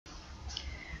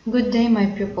Good day, my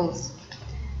pupils.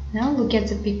 Now look at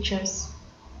the pictures.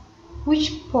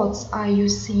 Which sports are you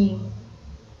seeing?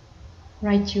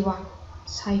 Right, you are.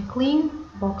 Cycling,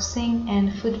 boxing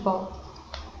and football.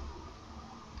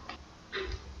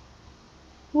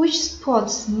 Which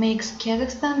sports makes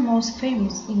Kazakhstan most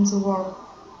famous in the world?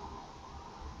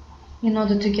 In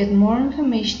order to get more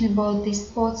information about these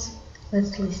sports,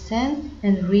 let's listen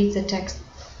and read the text.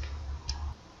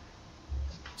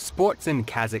 Sports in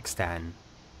Kazakhstan.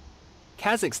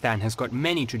 Kazakhstan has got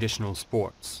many traditional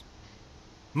sports.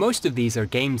 Most of these are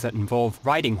games that involve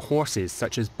riding horses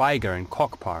such as Baigar and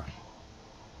Kokpar.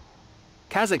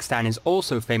 Kazakhstan is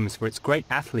also famous for its great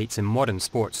athletes in modern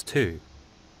sports too.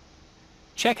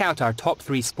 Check out our top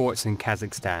 3 sports in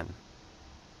Kazakhstan.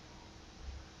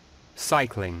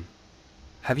 Cycling.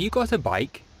 Have you got a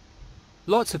bike?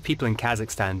 Lots of people in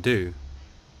Kazakhstan do.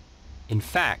 In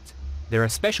fact, there are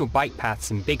special bike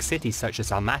paths in big cities such as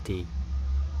Almaty.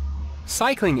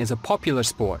 Cycling is a popular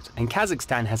sport and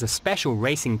Kazakhstan has a special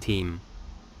racing team,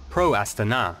 Pro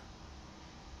Astana.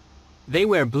 They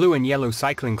wear blue and yellow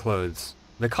cycling clothes,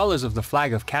 the colors of the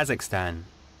flag of Kazakhstan.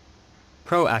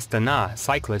 Pro Astana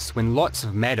cyclists win lots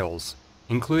of medals,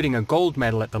 including a gold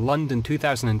medal at the London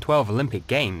 2012 Olympic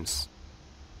Games.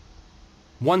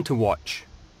 One to watch.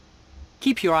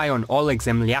 Keep your eye on Oleg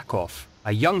Zemlyakov,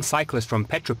 a young cyclist from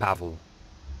Petropavl.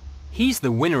 He's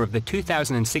the winner of the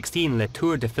 2016 Le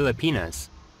Tour de Filipinas,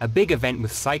 a big event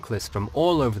with cyclists from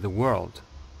all over the world.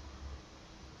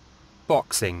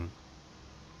 Boxing.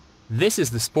 This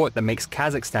is the sport that makes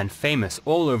Kazakhstan famous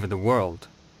all over the world.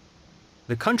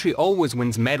 The country always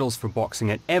wins medals for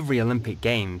boxing at every Olympic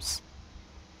Games.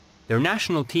 Their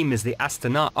national team is the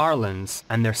Astana Arlans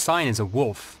and their sign is a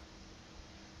wolf.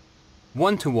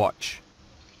 One to watch.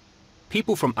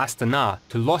 People from Astana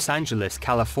to Los Angeles,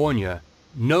 California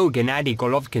know Gennady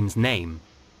Golovkin's name.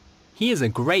 He is a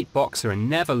great boxer and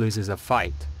never loses a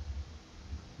fight.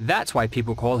 That's why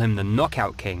people call him the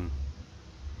Knockout King.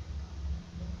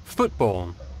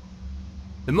 Football.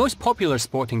 The most popular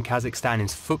sport in Kazakhstan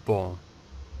is football.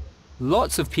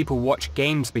 Lots of people watch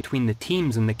games between the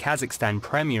teams in the Kazakhstan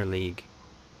Premier League.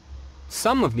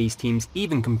 Some of these teams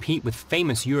even compete with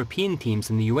famous European teams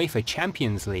in the UEFA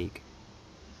Champions League.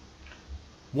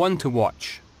 One to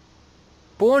watch.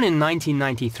 Born in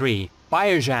 1993,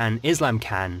 Bayerjan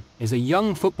Islamkhan is a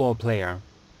young football player.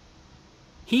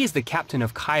 He is the captain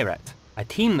of Kairat, a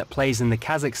team that plays in the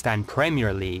Kazakhstan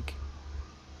Premier League.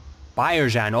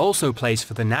 Bayerjan also plays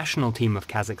for the national team of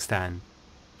Kazakhstan.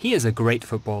 He is a great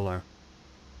footballer.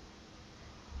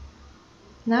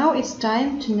 Now it's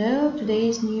time to know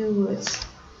today's new words.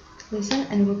 Listen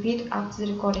and repeat after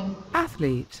the recording.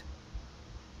 Athlete,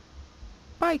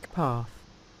 bike path,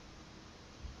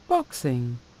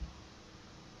 boxing,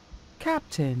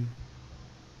 captain,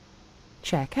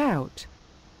 check out,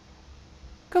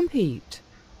 compete,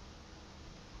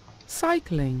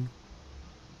 cycling,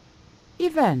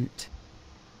 event,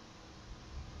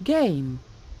 game,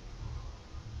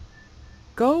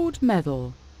 gold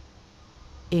medal,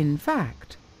 in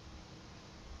fact,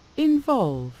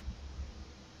 involve,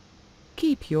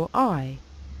 keep your eye,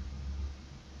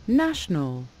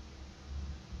 national,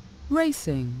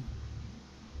 racing,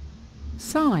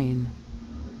 sign,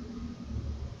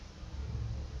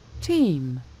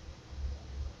 team,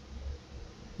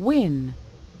 win,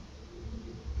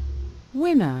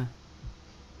 winner,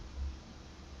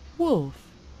 wolf.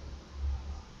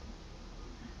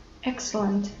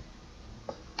 Excellent.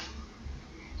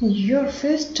 Your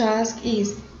first task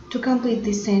is to complete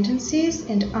the sentences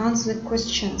and answer the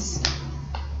questions.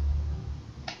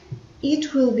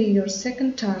 It will be your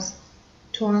second task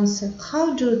to answer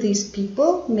how do these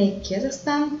people make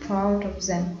Kazakhstan proud of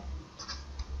them.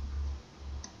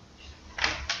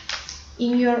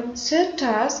 In your third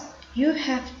task, you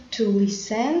have to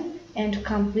listen and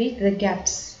complete the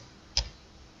gaps.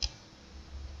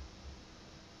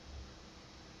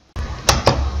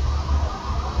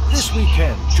 This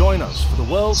weekend, join us for the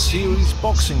World Series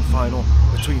boxing final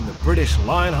between the British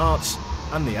Lionhearts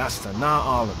and the Astana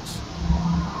Arlans.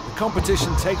 The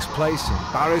competition takes place in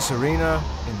Baris Arena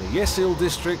in the Yesil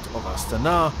district of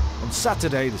Astana on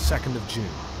Saturday the 2nd of June.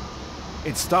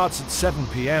 It starts at 7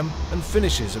 p.m. and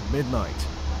finishes at midnight.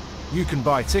 You can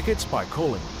buy tickets by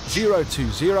calling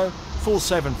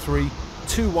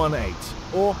 020-473-218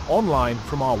 or online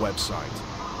from our website.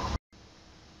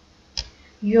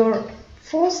 Your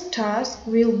fourth task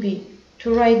will be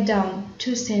to write down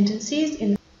 2 sentences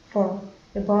in form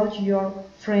about your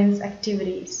friends'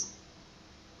 activities.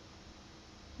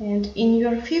 And in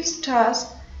your fifth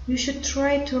task, you should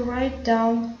try to write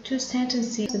down 2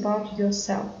 sentences about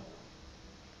yourself.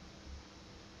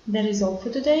 That is all for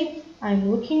today.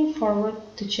 I'm looking forward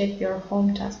to check your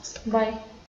home tasks. Bye.